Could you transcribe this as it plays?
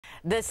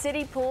The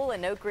city pool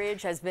in Oak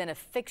Ridge has been a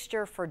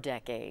fixture for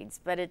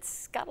decades, but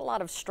it's got a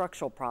lot of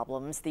structural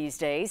problems these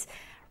days.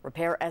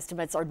 Repair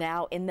estimates are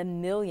now in the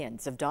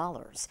millions of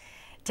dollars.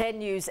 10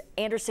 News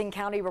Anderson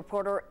County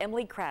reporter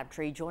Emily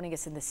Crabtree joining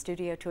us in the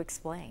studio to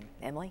explain.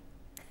 Emily?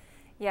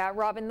 Yeah,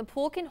 Robin, the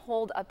pool can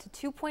hold up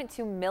to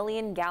 2.2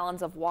 million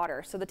gallons of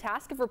water, so the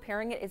task of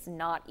repairing it is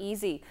not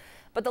easy.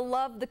 But the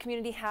love the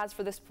community has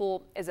for this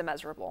pool is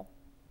immeasurable.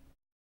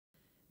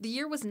 The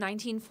year was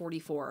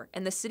 1944,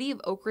 and the city of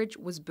Oak Ridge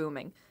was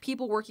booming.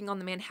 People working on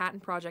the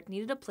Manhattan Project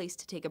needed a place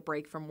to take a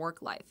break from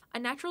work life. A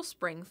natural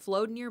spring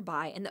flowed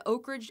nearby, and the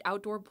Oak Ridge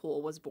outdoor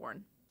pool was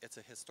born. It's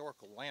a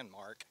historical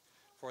landmark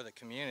for the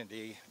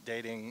community,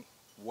 dating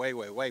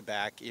way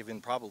back, even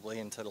probably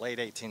into the late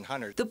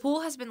 1800s. The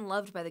pool has been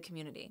loved by the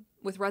community,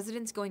 with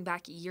residents going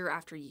back year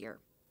after year.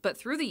 But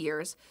through the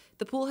years,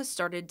 the pool has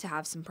started to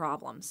have some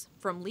problems.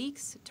 From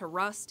leaks to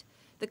rust,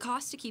 the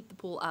cost to keep the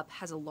pool up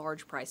has a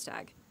large price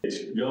tag.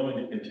 It's going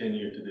to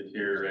continue to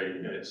deteriorate,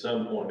 and at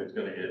some point it's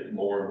going to get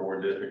more and more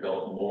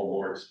difficult and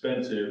more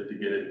expensive to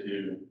get it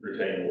to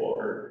retain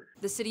water.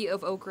 The city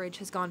of Oak Ridge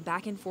has gone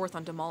back and forth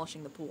on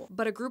demolishing the pool,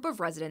 but a group of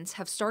residents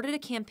have started a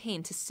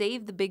campaign to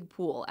save the big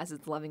pool, as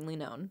it's lovingly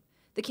known.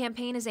 The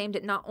campaign is aimed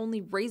at not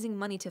only raising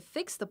money to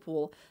fix the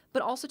pool,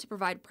 but also to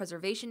provide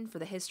preservation for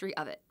the history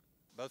of it.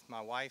 Both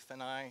my wife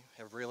and I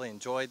have really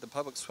enjoyed the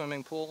public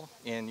swimming pool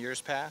in years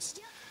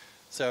past,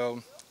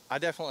 so I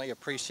definitely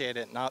appreciate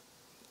it, not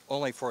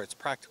only for its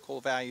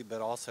practical value,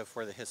 but also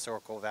for the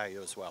historical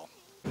value as well.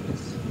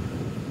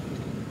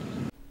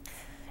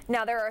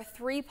 Now, there are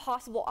 3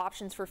 possible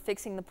options for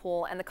fixing the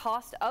pool, and the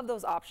cost of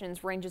those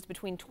options ranges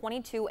between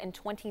 $22 and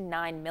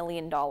 $29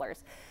 million.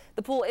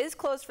 The pool is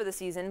closed for the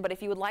season, but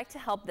if you would like to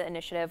help the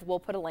initiative,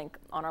 we'll put a link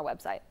on our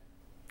website.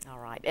 All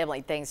right,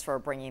 Emily, thanks for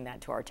bringing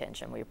that to our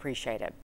attention. We appreciate it.